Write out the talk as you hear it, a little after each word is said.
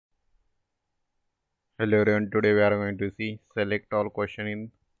Hello everyone, today we are going to see select all question in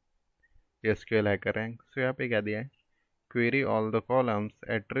SQL Hackerrank. So यहाँ पे क्या दिया है, query all the columns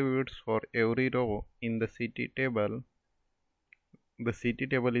attributes for every row in the city table. The city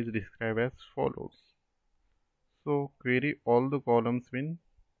table is described as follows. So query all the columns mean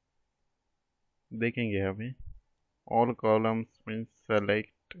देखेंगे यहाँ पे all columns means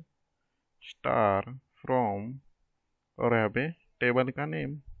select star from और यहाँ पे table का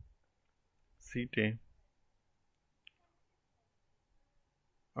name city.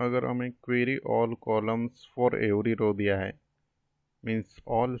 अगर हमें query all columns for every row दिया है मीन्स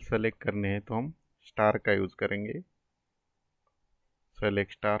ऑल सेलेक्ट करने हैं तो हम स्टार का यूज़ करेंगे,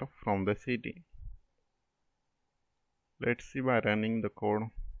 select star from the city. Let's see bye running the code.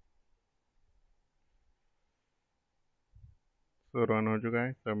 So run हो चुका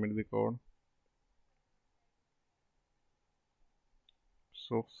है, submit the code.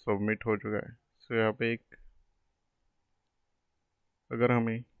 So submit हो चुका है. सो यहाँ पे एक अगर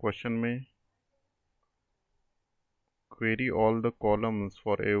हमें क्वेश्चन में query all the columns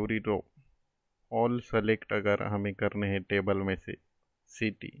for every row all select अगर हमें करने हैं टेबल में से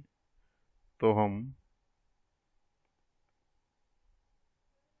सिटी, तो हम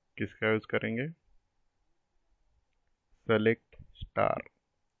किसका यूज़ करेंगे, सेलेक्ट स्टार.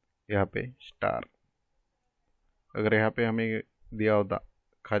 यहाँ पे स्टार. अगर यहाँ पे हमें दिया होता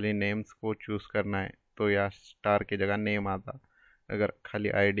खाली नेम्स को चूज़ करना है तो यहाँ स्टार की जगह नेम आता. अगर खाली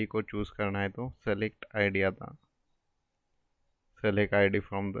आईडी को चूज़ करना है तो सेलेक्ट आईडी आता, select ID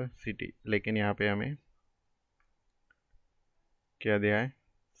from the city. लेकिन यहाँ पे हमें क्या दिया है,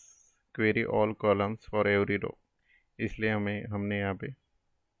 query all columns for every row, इसलिए हमने यहाँ पे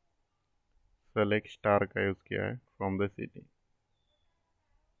सेलेक्ट स्टार का यूज़ किया है फ्रॉम द सिटी.